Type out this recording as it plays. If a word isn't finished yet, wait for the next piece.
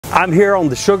I'm here on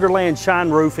the Sugarlands Shine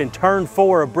Roof in Turn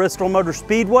 4 of Bristol Motor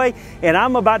Speedway, and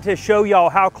I'm about to show y'all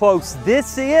how close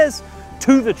this is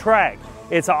to the track.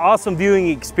 It's an awesome viewing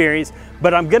experience,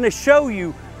 but I'm gonna show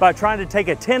you by trying to take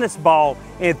a tennis ball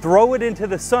and throw it into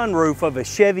the sunroof of a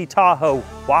Chevy Tahoe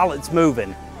while it's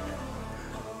moving.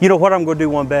 You know what, I'm gonna do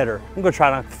one better. I'm gonna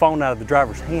try to knock the phone out of the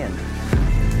driver's hand.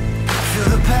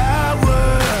 Feel the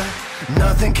power,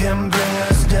 nothing can bring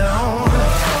us down.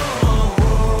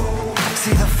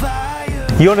 See the fire.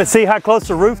 You wanna see how close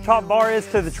the rooftop bar is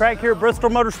to the track here at Bristol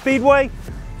Motor Speedway?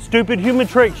 Stupid human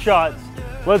trick shots.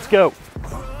 Let's go.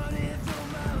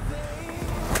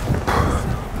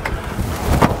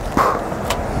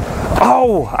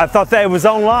 Oh, I thought that was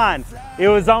online. It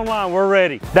was online, we're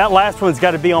ready. That last one's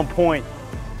gotta be on point.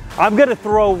 I'm gonna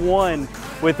throw one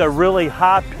with a really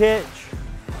high pitch.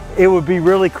 It would be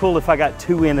really cool if I got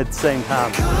two in at the same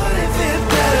time.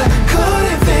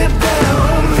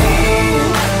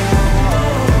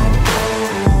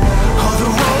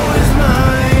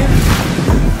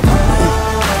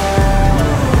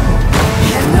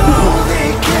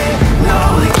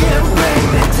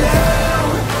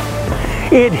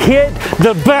 It hit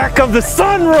the back of the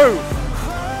sunroof.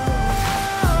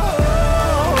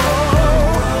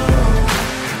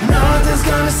 Nothing's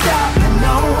gonna stop me,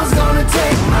 no one's gonna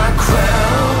take my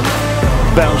crown.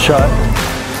 Bounce shot.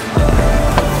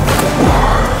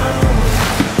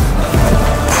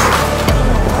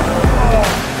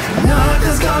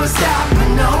 Nothing's gonna stop me,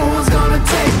 no one's gonna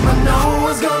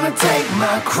take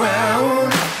my crown.